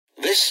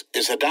This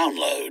is a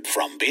download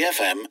from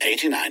BFM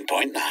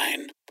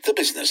 89.9, the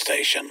business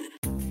station.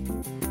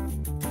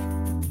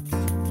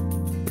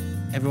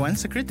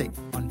 Everyone's a Critic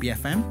on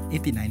BFM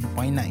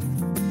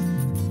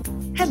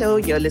 89.9. Hello,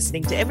 you're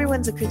listening to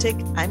Everyone's a Critic.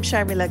 I'm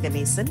Sharmila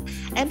Ganesan.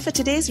 And for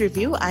today's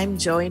review, I'm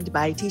joined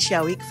by T.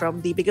 Xiaowik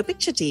from the Bigger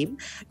Picture team.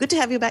 Good to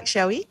have you back,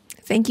 Xiaowi.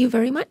 Thank you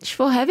very much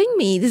for having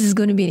me. This is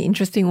going to be an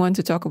interesting one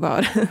to talk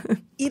about.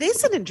 It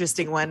is an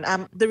interesting one.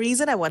 The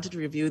reason I wanted to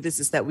review this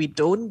is that we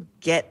don't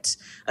get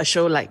a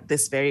show like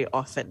this very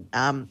often.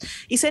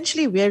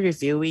 Essentially, we're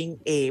reviewing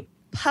a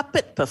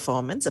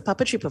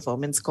puppetry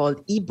performance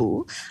called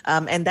Ibu,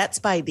 and that's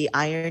by the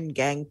Iron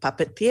Gang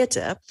Puppet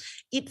Theatre.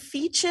 It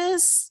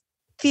features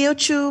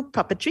Teochew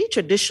puppetry,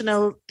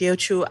 traditional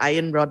Teochew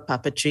iron rod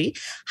puppetry.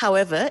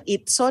 However,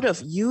 it sort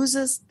of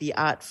uses the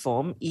art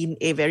form in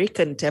a very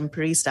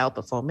contemporary style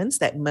performance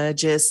that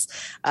merges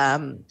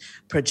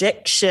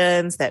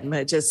projections, that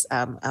merges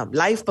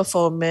live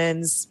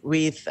performance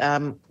with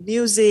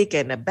music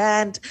and a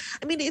band.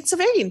 I mean, it's a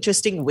very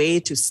interesting way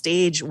to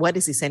stage what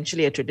is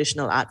essentially a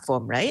traditional art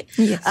form, right?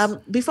 Yes.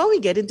 Before we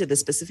get into the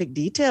specific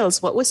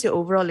details, what was your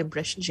overall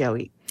impression,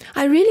 Xiaowi?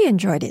 I really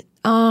enjoyed it.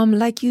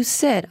 Like you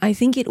said, I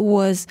think it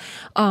was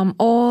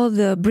all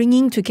the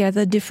bringing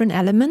together different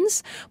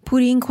elements,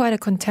 putting quite a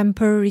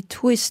contemporary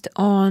twist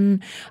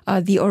on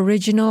the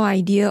original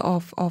idea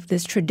of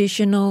this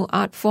traditional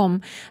art form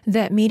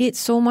that made it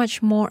so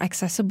much more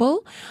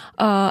accessible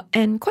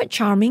and quite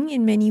charming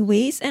in many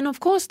ways. And of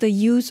course, the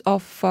use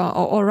of,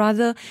 or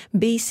rather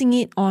basing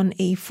it on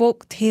a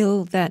folk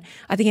tale that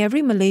I think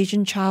every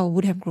Malaysian child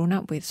would have grown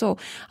up with. So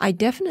I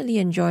definitely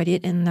enjoyed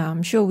it, and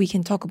I'm sure we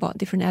can talk about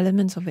different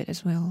elements of it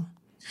as well.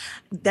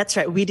 That's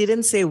right. We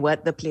didn't say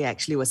what the play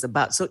actually was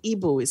about. So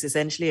Ibu is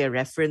essentially a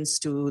reference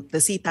to the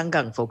Si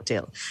Tanggang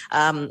folktale,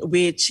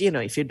 which,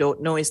 if you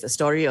don't know, is the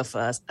story of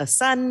a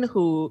son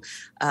who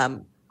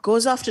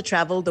goes off to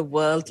travel the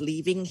world,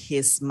 leaving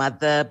his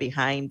mother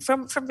behind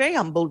from very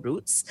humble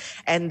roots.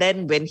 And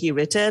then when he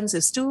returns,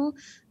 is too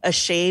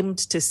ashamed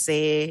to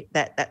say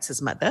that that's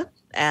his mother.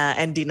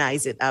 And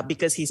denies it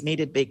because he's made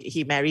it big.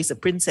 He marries a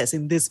princess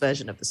in this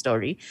version of the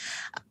story.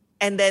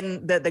 And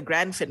then the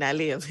grand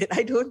finale of it,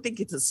 I don't think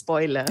it's a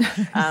spoiler.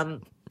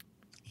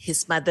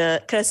 His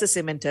mother curses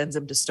him and turns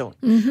him to stone.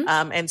 Mm-hmm.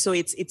 And so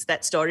it's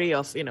that story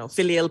of,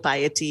 filial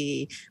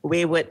piety,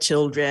 wayward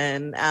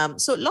children.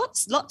 So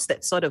lots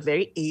that's sort of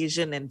very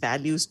Asian and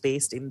values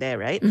based in there,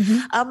 right?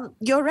 Mm-hmm.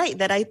 You're right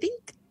that I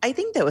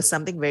think there was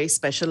something very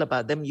special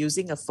about them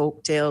using a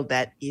folk tale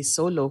that is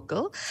so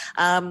local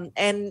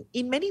and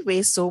in many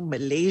ways so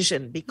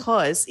Malaysian,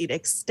 because it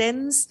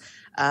extends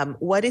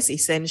what is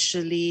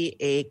essentially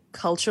a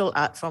cultural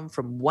art form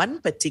from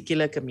one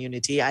particular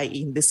community,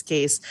 i.e. in this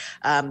case,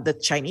 the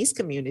Chinese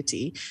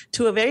community,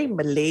 to a very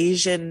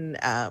Malaysian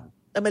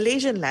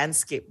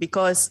landscape,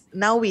 because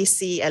now we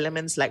see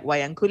elements like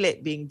wayang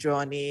kulit being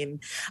drawn in.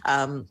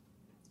 And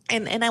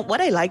what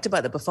I liked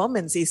about the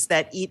performance is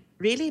that it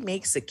really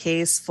makes a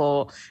case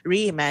for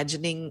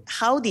reimagining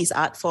how these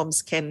art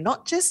forms can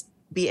not just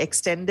be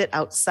extended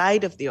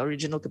outside of the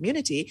original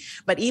community,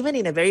 but even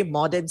in a very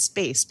modern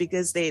space,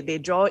 because they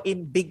draw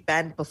in big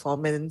band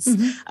performance.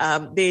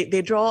 Mm-hmm.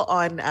 They draw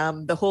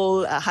on the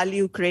whole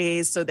Hallyu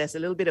craze. So there's a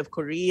little bit of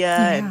Korea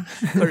and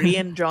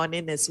Korean drawn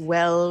in as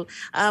well.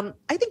 I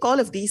think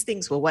all of these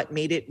things were what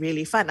made it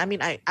really fun. I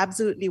mean, I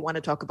absolutely want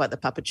to talk about the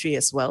puppetry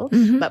as well.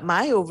 Mm-hmm. But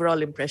my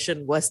overall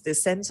impression was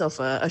this sense of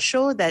a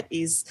show that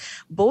is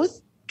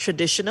both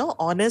traditional,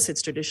 honors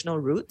its traditional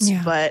roots,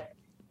 but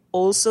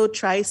also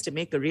tries to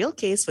make a real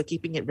case for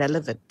keeping it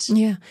relevant.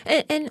 Yeah.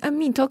 And I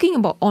mean, talking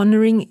about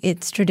honoring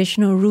its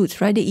traditional roots,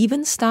 right? They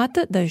even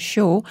started the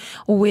show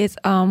with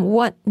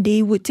what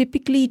they would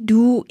typically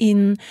do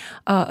in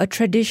a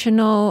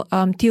traditional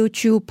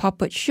Teochew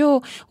puppet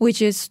show,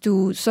 which is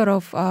to sort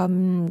of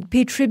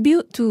pay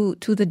tribute to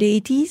the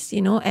deities,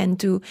 and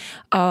to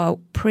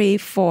pray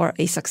for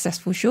a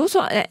successful show.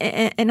 So,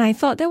 and I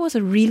thought that was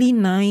a really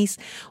nice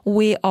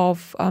way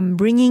of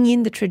bringing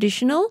in the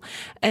traditional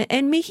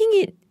and making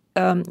it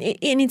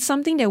and it's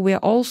something that we're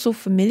also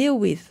familiar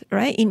with,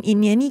 right?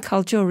 In any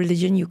culture or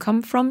religion you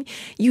come from,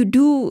 you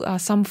do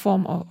some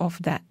form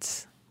of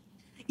that.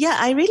 Yeah,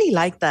 I really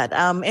like that.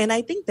 And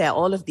I think there are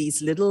all of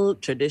these little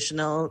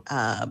traditional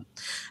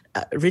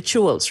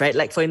rituals, right?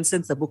 Like, for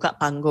instance, the Buka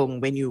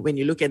Panggung, when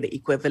you look at the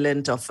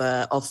equivalent of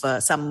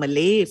some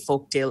Malay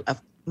folktale,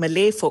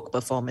 Malay folk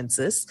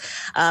performances.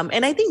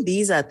 And I think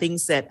these are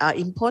things that are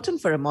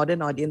important for a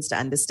modern audience to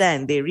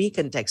understand. They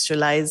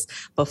recontextualize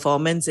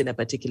performance in a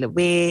particular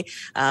way.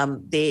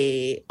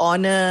 They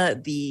honor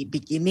the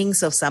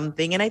beginnings of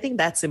something. And I think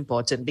that's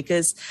important,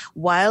 because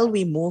while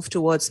we move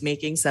towards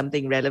making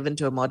something relevant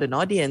to a modern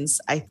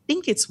audience, I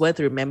think it's worth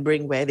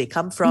remembering where they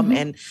come from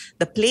and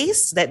the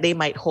place that they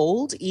might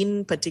hold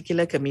in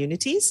particular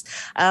communities.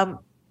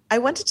 I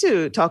wanted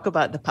to talk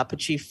about the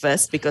puppetry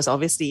first, because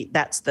obviously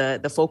that's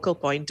the focal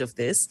point of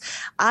this.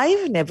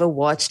 I've never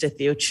watched a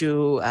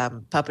Teochew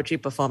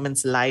puppetry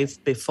performance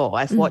live before.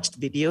 I've watched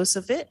videos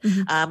of it.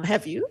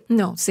 Have you?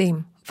 No,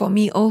 same. for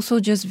me, also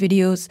just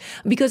videos,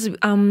 because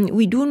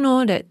we do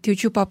know that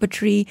Teochew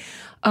puppetry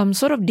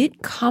sort of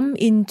did come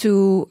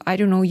into, I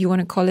don't know, you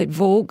want to call it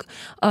vogue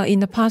in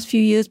the past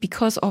few years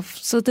because of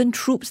certain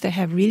troupes that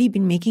have really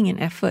been making an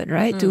effort,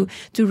 right, to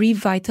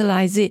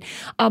revitalize it.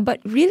 But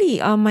really,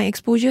 my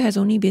exposure has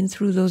only been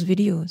through those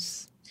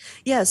videos.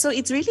 Yeah, so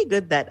it's really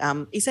good that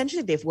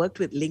essentially they've worked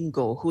with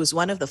Lingo, who's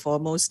one of the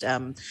foremost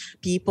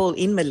people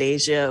in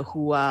Malaysia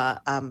who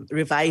are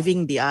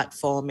reviving the art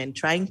form and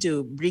trying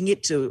to bring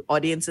it to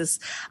audiences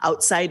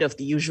outside of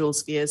the usual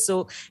sphere.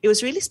 So it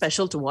was really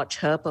special to watch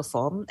her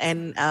perform.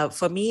 And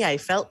for me, I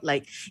felt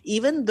like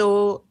even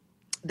though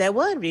there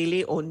were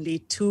really only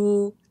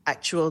two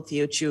actual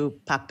Teochew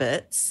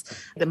puppets,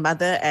 the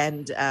mother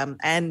and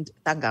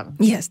Tanggang.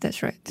 Yes,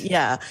 that's right.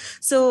 Yeah.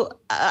 So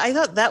I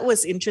thought that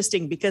was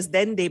interesting because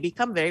then they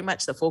become very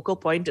much the focal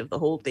point of the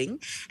whole thing.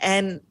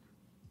 And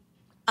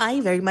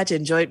I very much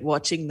enjoyed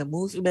watching the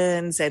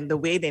movements and the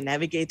way they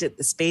navigated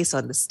the space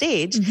on the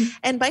stage.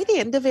 And by the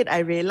end of it, I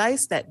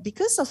realized that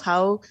because of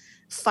how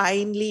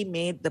finely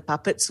made the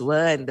puppets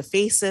were and the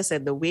faces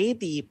and the way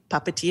the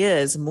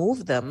puppeteers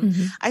move them,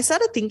 I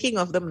started thinking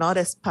of them not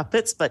as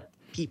puppets, but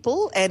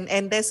people. And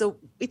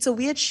it's a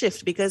weird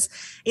shift because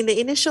in the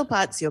initial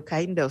parts, you're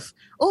kind of,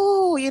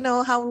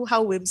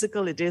 how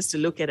whimsical it is to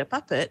look at a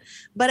puppet.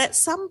 But at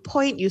some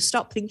point, you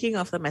stop thinking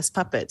of them as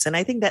puppets. And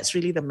I think that's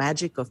really the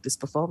magic of this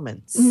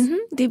performance.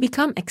 They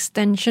become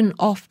extension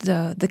of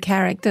the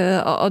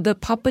character or the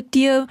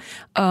puppeteer,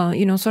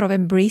 sort of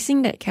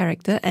embracing that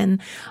character. And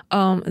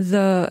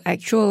the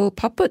actual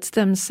puppets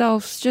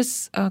themselves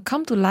just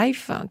come to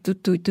life,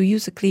 to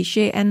use a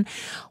cliche. And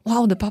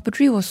wow, the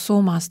puppetry was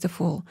so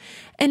masterful.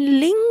 And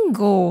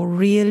Lingo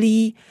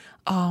really,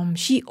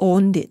 she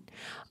owned it.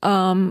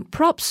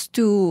 Props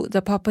to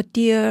the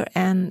puppeteer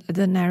and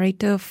the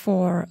narrator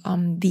for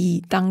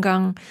the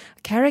Tanggang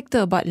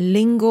character, but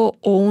Lingo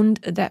owned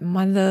that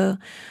mother.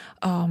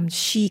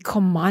 She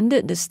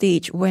commanded the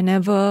stage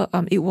whenever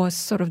it was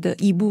sort of the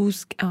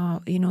Ibu's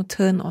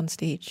turn on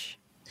stage.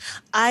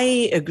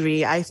 I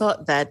agree. I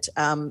thought that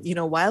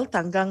while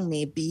Tanggang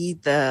may be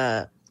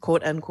the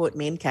quote-unquote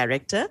main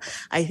character,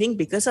 I think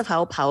because of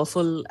how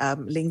powerful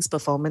Ling's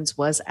performance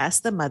was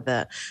as the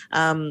mother,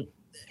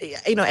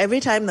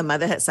 every time the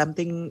mother had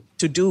something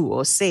to do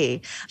or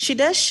say, she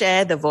does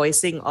share the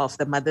voicing of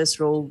the mother's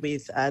role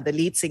with the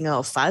lead singer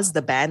of Fuzz,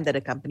 the band that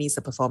accompanies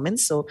the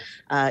performance, so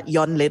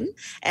Yon Lin.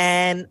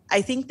 And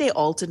I think they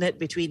alternate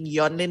between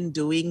Yon Lin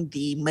doing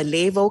the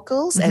Malay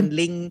vocals and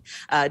Ling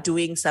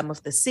doing some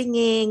of the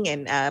singing.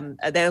 And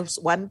there's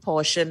one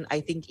portion,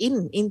 I think,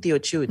 in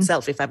Teochew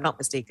itself, if I'm not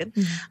mistaken.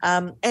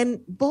 And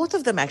both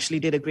of them actually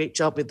did a great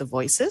job with the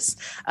voices.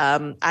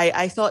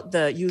 I thought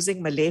the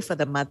using Malay for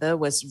the mother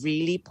was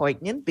really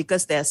poignant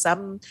because there's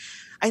some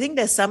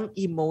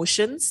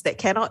emotions that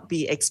cannot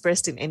be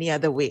expressed in any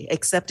other way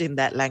except in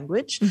that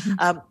language.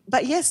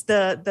 But yes,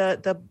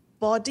 the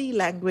body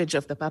language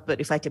of the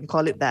puppet, if I can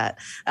call it that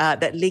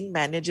Ling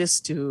manages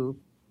to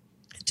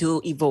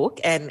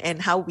evoke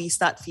and how we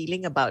start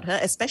feeling about her,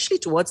 especially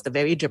towards the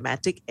very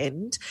dramatic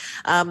end,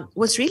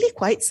 was really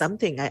quite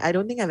something. I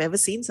don't think I've ever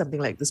seen something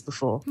like this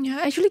before. Yeah,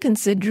 actually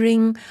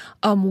considering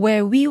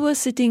where we were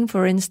sitting,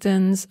 for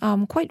instance,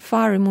 quite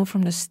far removed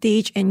from the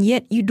stage, and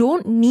yet you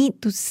don't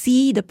need to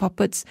see the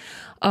puppet's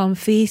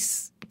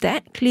face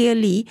that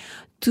clearly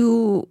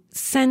to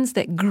sense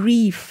that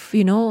grief,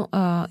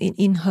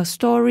 in her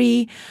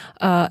story,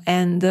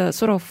 and the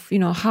sort of,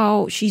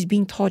 how she's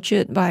being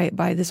tortured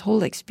by this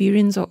whole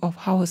experience of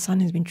how her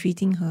son has been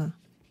treating her.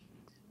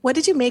 What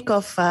did you make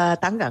of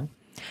Tanggang?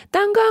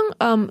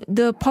 Tanggang,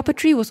 the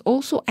puppetry was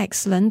also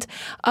excellent.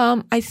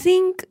 I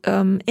think,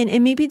 and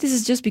maybe this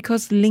is just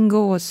because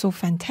Lingo was so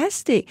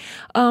fantastic,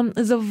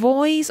 the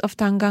voice of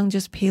Tanggang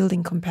just paled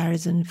in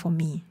comparison for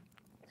me.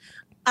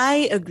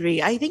 I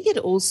agree. I think it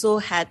also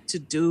had to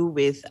do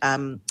with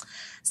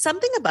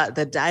something about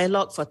the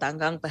dialogue for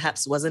Tanggang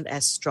perhaps wasn't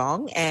as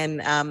strong,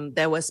 and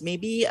there was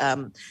maybe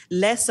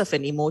less of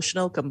an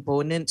emotional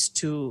component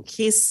to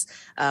his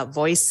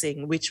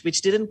voicing,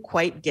 which didn't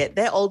quite get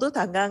there. Although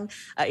Tanggang,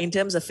 in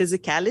terms of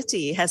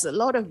physicality, has a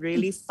lot of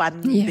really fun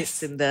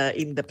bits in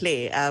the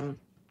play.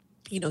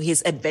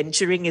 His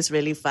adventuring is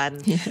really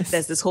fun. Yes.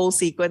 There's this whole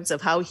sequence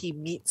of how he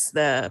meets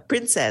the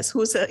princess,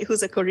 who's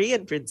a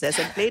Korean princess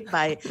and played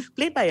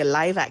by a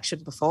live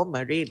action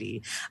performer,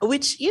 really,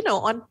 which,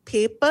 on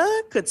paper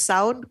could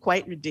sound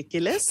quite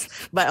ridiculous,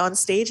 but on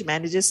stage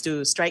manages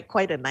to strike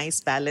quite a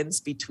nice balance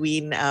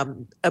between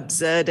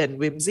absurd and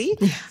whimsy.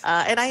 Yes.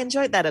 And I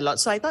enjoyed that a lot.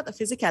 So I thought the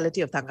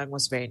physicality of Tanggang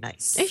was very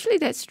nice. Actually,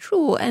 that's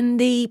true. And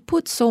they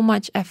put so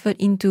much effort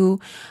into,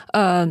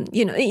 and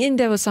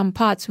there were some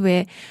parts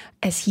where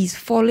as he's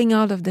falling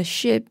out of the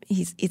ship,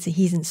 he's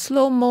in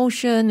slow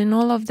motion and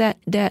all of that,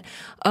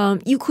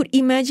 you could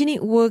imagine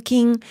it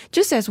working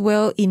just as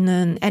well in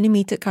an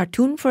animated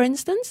cartoon, for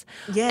instance.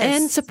 Yes.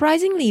 And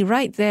surprisingly,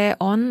 right there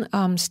on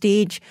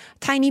stage,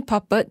 tiny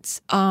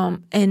puppets,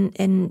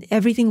 and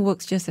everything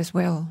works just as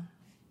well.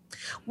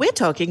 We're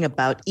talking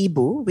about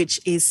Ibu, which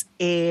is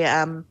a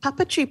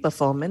puppetry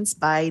performance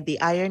by the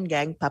Iron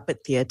Gang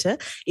Puppet Theatre.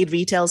 It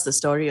retells the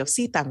story of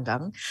Si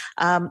Tanggang.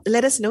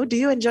 Let us know, do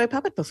you enjoy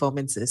puppet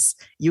performances?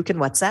 You can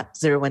WhatsApp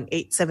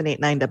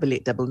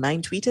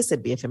 018-789-8899, tweet us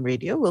at BFM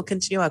Radio. We'll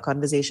continue our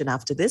conversation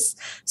after this.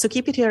 So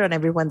keep it here on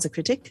Everyone's a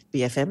Critic,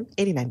 BFM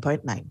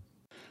 89.9.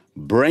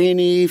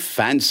 Brainy,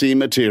 fancy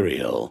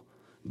material.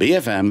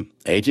 BFM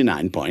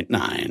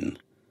 89.9.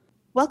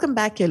 Welcome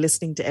back. You're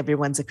listening to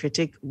Everyone's a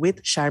Critic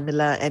with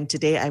Sharmila, and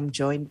today I'm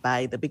joined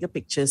by the Bigger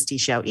Pictures Tee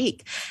Xiao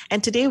Eek.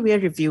 And today we're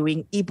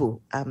reviewing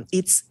Ibu.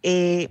 It's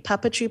a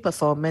puppetry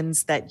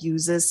performance that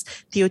uses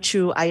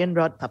Teochew iron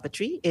rod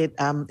puppetry.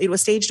 It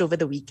was staged over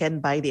the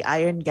weekend by the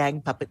Iron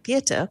Gang Puppet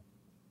Theatre,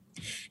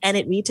 and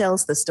it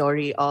retells the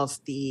story of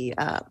the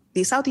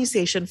Southeast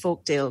Asian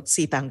folktale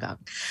Si Tanggang.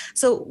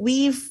 So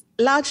we've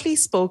largely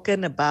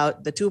spoken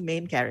about the two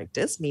main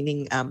characters,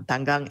 meaning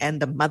Tanggang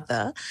and the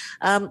mother.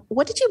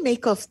 What did you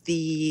make of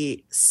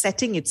the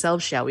setting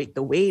itself, Xiao,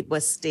 the way it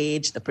was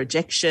staged, the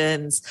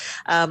projections?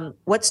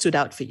 What stood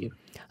out for you?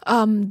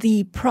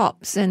 The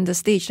props and the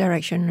stage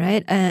direction,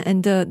 right?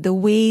 And the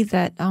way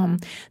that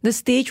the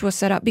stage was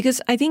set up.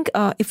 Because I think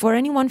if for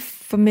anyone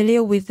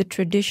familiar with the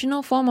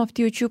traditional form of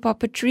Teochew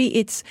puppetry,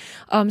 it's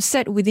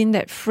set within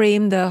that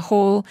frame,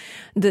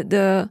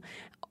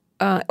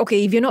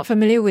 okay, if you're not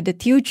familiar with the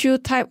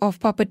Teochew type of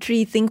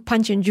puppetry, think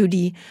Punch and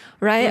Judy,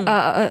 right?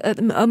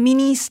 A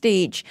mini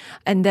stage,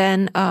 and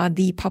then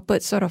the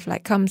puppets sort of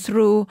like come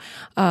through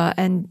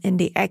and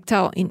they act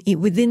out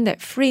within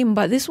that frame.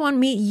 But this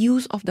one made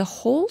use of the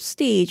whole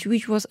stage,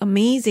 which was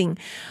amazing.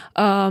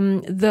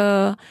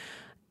 It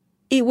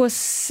was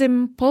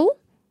simple,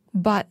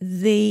 but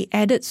they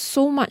added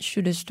so much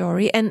to the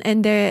story, and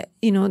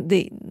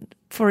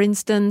for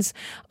instance,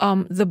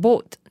 the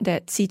boat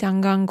that Si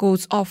Tanggang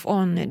goes off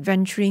on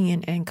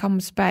adventuring and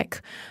comes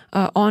back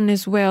on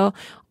as well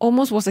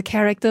almost was a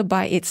character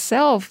by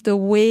itself. The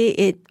way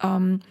it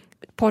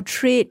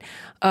portrayed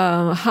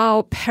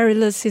how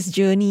perilous his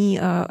journey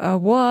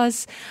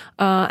was,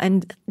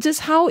 and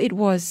just how it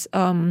was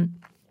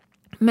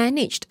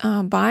managed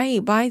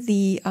by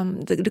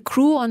the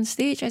crew on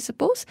stage, I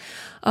suppose.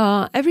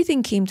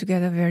 Everything came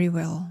together very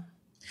well.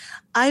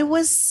 I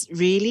was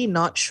really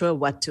not sure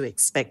what to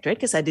expect, right?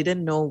 Because I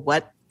didn't know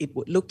what it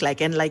would look like.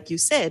 And like you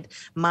said,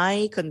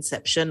 my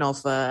conception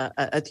of a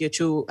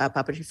Teochew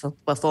puppetry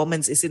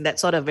performance is in that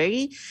sort of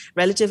very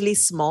relatively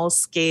small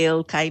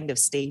scale kind of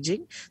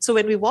staging. So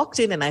when we walked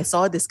in and I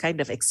saw this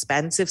kind of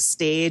expansive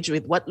stage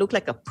with what looked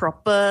like a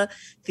proper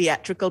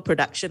theatrical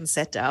production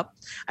setup,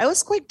 I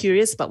was quite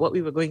curious about what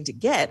we were going to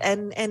get.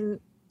 And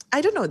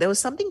I don't know, there was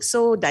something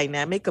so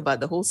dynamic about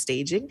the whole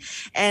staging.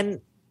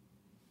 And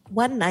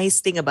one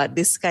nice thing about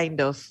this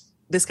kind of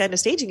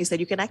staging is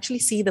that you can actually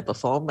see the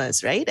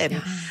performers, right? And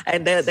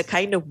the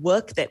kind of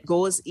work that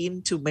goes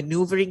into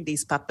maneuvering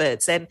these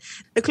puppets. And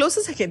the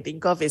closest I can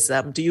think of is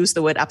to use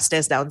the word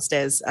upstairs,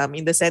 downstairs,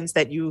 in the sense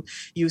that you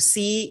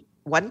see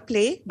one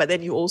play, but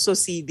then you also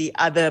see the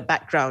other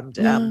background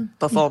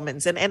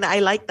performance. And I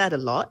like that a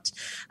lot.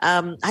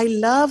 I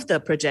love the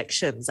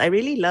projections. I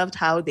really loved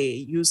how they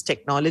use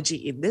technology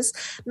in this.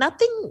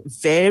 Nothing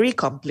very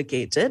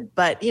complicated,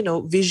 but,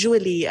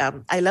 visually,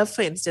 I love,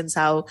 for instance,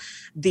 how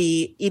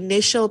the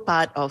initial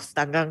part of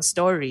Tanggang's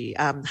story,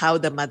 how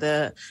the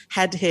mother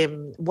had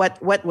him,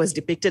 what was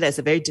depicted as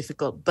a very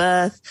difficult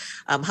birth,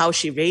 how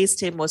she raised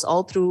him was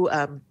all through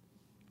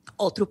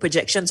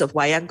projections of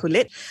wayang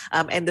kulit,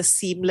 and the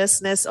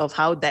seamlessness of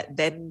how that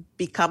then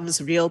becomes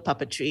real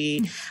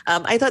puppetry.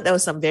 I thought there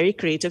was some very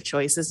creative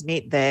choices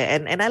made there,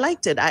 and I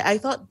liked it. I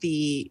thought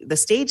the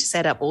stage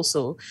setup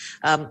also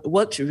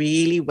worked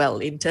really well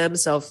in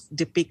terms of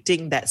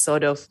depicting that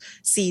sort of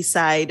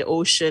seaside,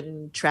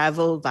 ocean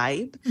travel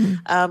vibe.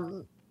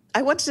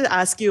 I wanted to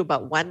ask you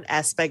about one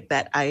aspect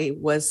that I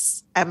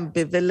was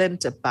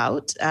ambivalent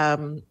about,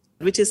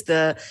 which is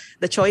the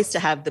choice to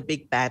have the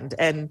big band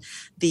and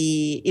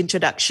the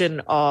introduction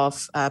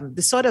of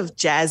the sort of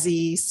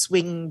jazzy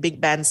swing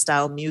big band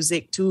style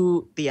music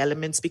to the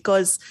elements.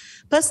 Because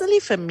personally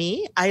for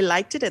me, I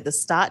liked it at the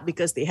start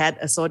because they had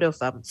a sort of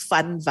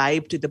fun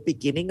vibe to the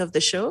beginning of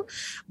the show.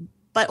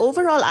 But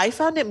overall, I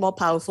found it more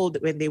powerful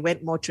when they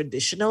went more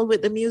traditional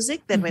with the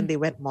music than when they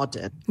went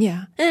modern.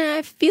 Yeah, and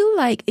I feel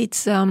like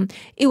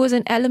it was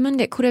an element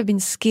that could have been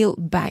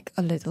scaled back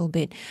a little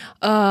bit.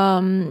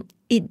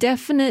 It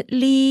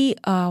definitely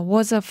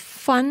was a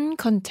fun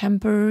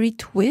contemporary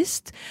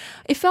twist.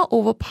 It felt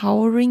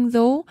overpowering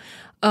though.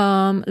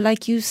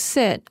 Like you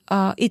said,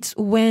 it's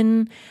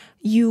when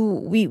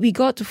we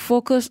got to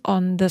focus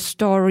on the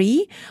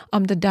story,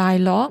 the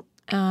dialogue,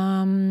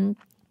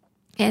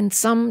 and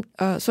some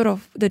sort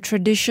of the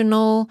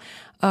traditional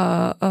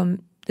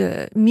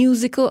the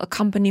musical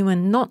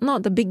accompaniment,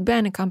 not the big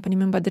band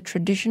accompaniment, but the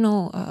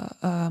traditional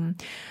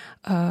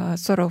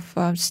sort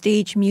of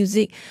stage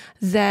music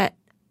that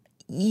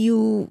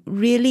you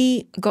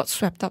really got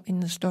swept up in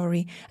the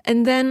story.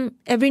 And then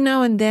every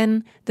now and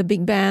then the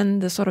big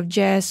band, the sort of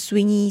jazz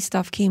swingy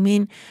stuff came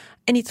in,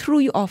 and it threw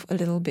you off a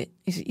little bit.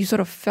 You sort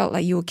of felt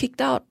like you were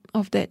kicked out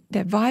of that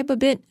vibe a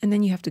bit, and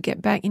then you have to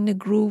get back in the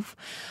groove.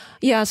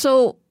 Yeah,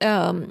 so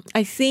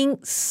I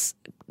think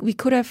we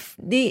could have.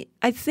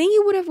 I think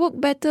it would have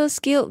worked better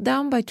scaled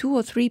down by 2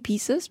 or 3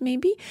 pieces,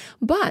 maybe.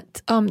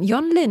 But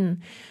Yeon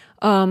Lin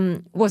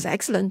was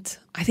excellent.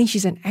 I think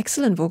she's an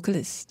excellent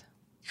vocalist.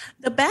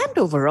 The band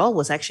overall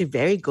was actually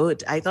very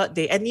good. I thought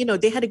they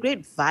had a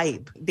great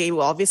vibe. They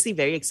were obviously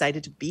very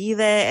excited to be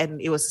there,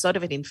 and it was sort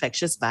of an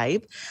infectious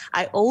vibe.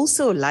 I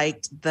also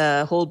liked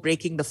the whole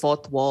breaking the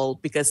fourth wall,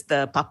 because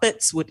the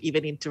puppets would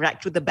even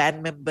interact with the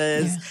band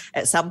members.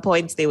 Yeah. At some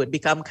points, they would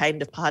become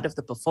kind of part of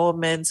the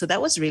performance. So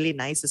that was really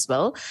nice as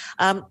well.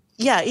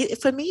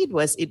 For me,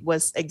 it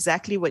was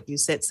exactly what you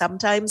said.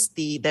 Sometimes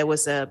it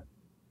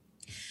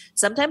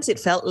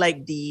felt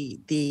like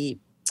the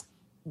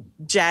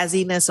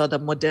jazziness or the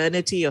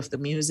modernity of the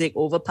music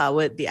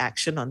overpowered the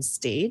action on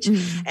stage.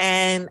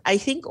 And I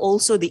think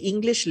also the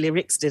English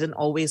lyrics didn't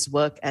always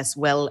work as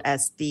well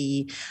as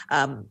the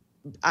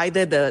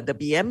either the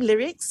BM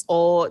lyrics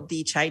or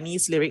the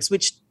Chinese lyrics,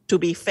 which, to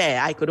be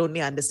fair, I could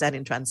only understand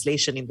in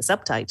translation in the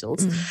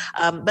subtitles.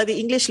 But the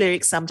English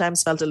lyrics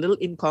sometimes felt a little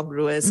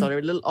incongruous or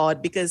a little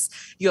odd, because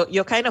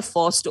you're kind of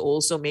forced to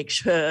also make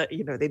sure,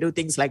 they do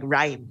things like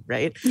rhyme,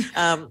 right?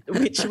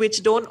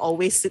 Which don't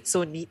always sit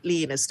so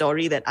neatly in a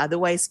story that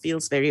otherwise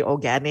feels very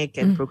organic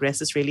and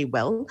progresses really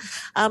well.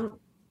 I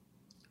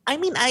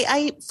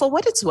for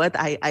what it's worth,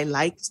 I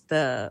liked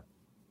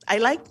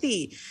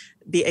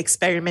the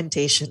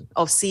experimentation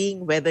of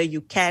seeing whether you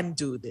can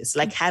do this,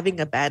 like having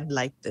a band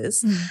like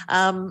this.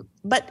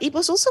 But it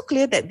was also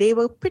clear that they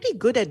were pretty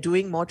good at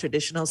doing more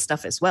traditional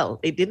stuff as well.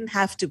 It didn't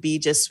have to be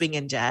just swing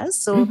and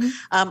jazz. So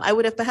I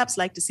would have perhaps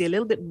liked to see a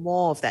little bit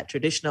more of that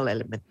traditional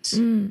element.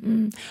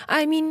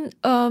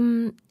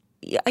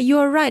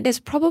 You're right. There's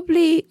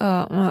probably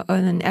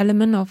an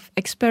element of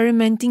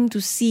experimenting to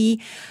see,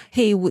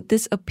 hey, would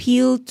this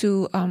appeal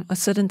to a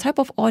certain type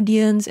of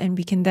audience, and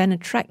we can then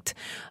attract,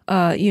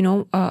 a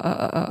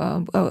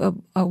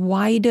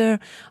wider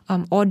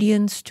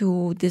audience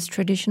to this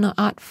traditional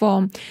art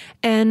form.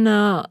 And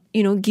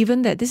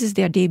given that this is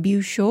their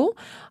debut show,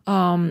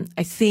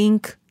 I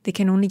think they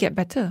can only get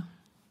better.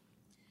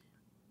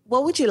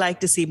 What would you like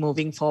to see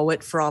moving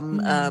forward from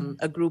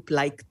a group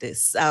like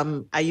this?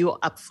 Are you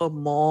up for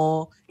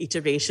more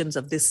iterations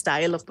of this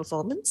style of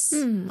performance?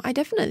 I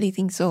definitely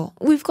think so.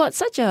 We've got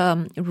such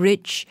a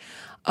rich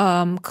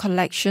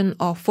collection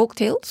of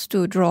folktales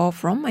to draw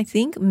from, I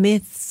think,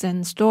 myths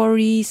and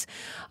stories.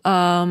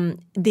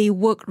 They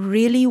work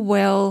really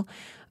well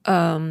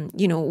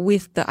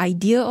with the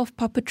idea of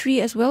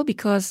puppetry as well,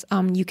 because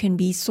you can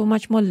be so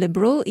much more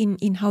liberal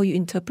in how you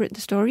interpret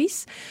the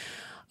stories.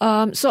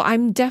 So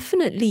I'm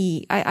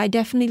definitely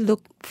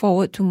look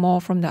forward to more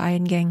from the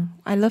Iron Gang.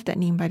 I love that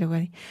name, by the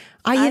way.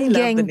 Iron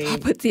Gang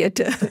Puppet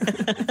Theatre.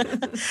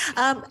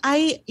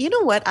 I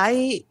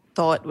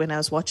thought when I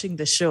was watching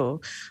the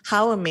show,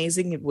 how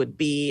amazing it would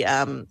be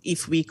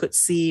if we could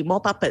see more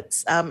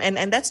puppets.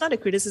 And that's not a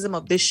criticism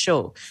of this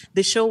show.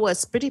 The show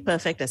was pretty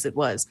perfect as it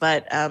was,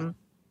 but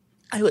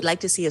I would like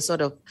to see a sort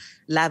of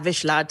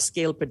lavish,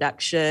 large-scale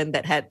production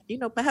that had,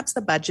 perhaps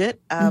the budget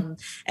and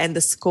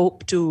the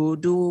scope to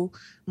do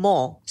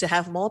more, to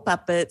have more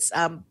puppets.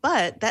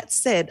 But that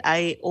said,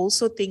 I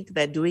also think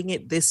that doing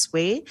it this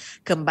way,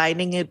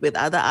 combining it with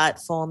other art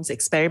forms,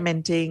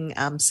 experimenting,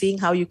 seeing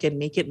how you can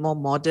make it more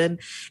modern,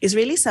 is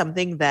really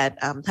something that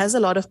has a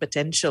lot of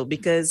potential.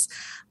 Because,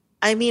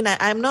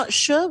 I'm not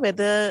sure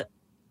whether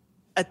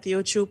a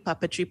Teochew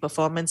puppetry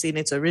performance in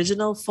its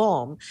original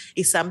form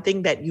is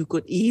something that you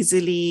could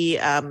easily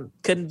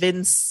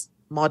convince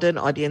modern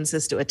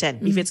audiences to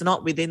attend if it's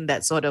not within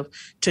that sort of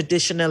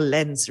traditional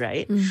lens,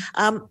 right?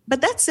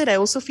 But that said, I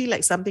also feel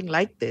like something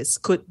like this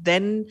could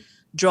then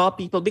draw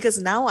people,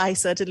 because now I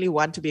certainly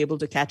want to be able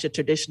to catch a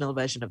traditional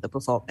version of the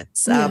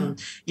performance.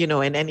 And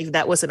if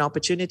that was an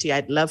opportunity,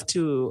 I'd love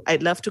to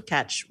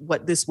catch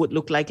what this would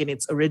look like in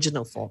its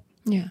original form.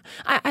 Yeah,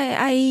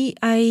 I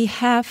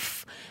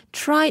have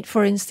tried,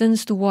 for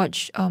instance, to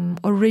watch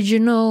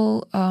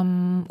original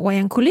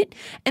Wayang Kulit,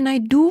 and I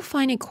do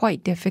find it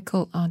quite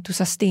difficult to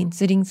sustain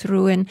sitting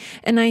through. And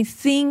I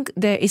think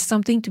there is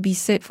something to be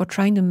said for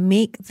trying to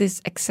make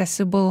this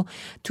accessible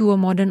to a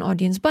modern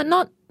audience, but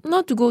not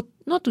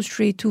to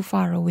stray too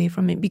far away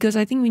from it, because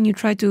I think when you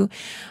try to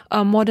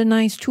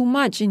modernize too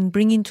much and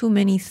bring in too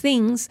many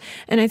things,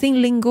 and I think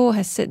Ling Go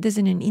has said this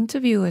in an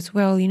interview as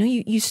well,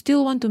 you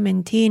still want to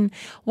maintain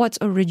what's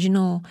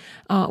original,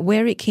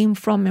 where it came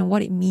from and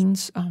what it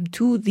means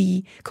to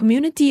the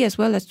community as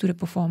well as to the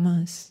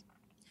performers.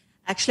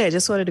 Actually, I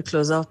just wanted to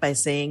close off by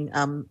saying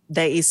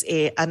there is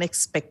a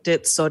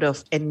unexpected sort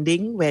of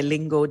ending where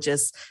Ling Go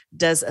just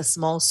does a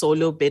small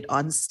solo bit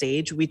on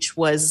stage, which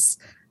was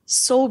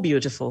so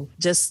beautiful,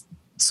 just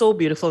so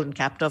beautiful, and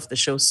capped off the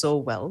show so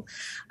well.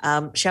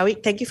 Shall we?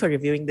 Thank you for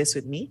reviewing this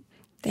with me.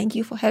 Thank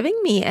you for having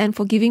me and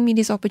for giving me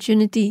this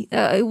opportunity.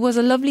 It was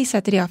a lovely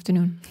Saturday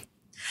afternoon.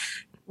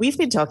 We've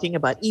been talking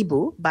about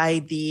Ibu by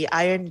the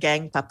Iron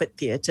Gang Puppet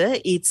Theatre.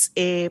 It's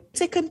a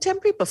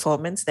contemporary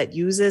performance that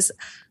uses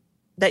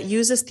that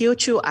uses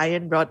Teochew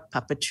iron rod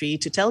puppetry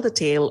to tell the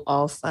tale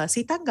of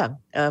Si Tanggang,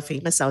 a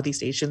famous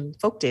Southeast Asian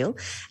folktale.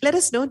 Let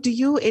us know, do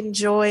you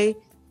enjoy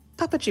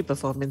puppetry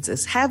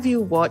performances? Have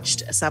you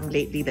watched some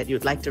lately that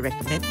you'd like to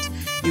recommend?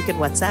 You can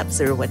WhatsApp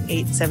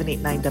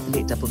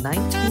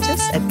 018-789-8899. Tweet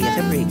us at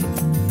BFM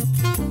Radio.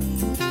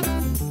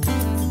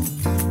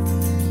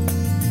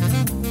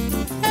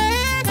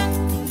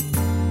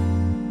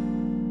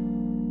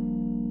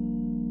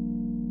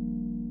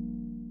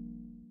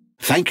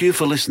 Thank you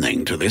for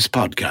listening to this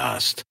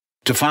podcast.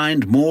 To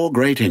find more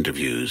great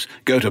interviews,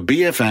 go to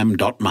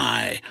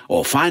bfm.my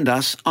or find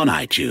us on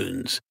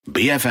iTunes.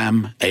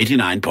 BFM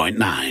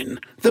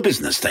 89.9, the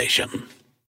business station.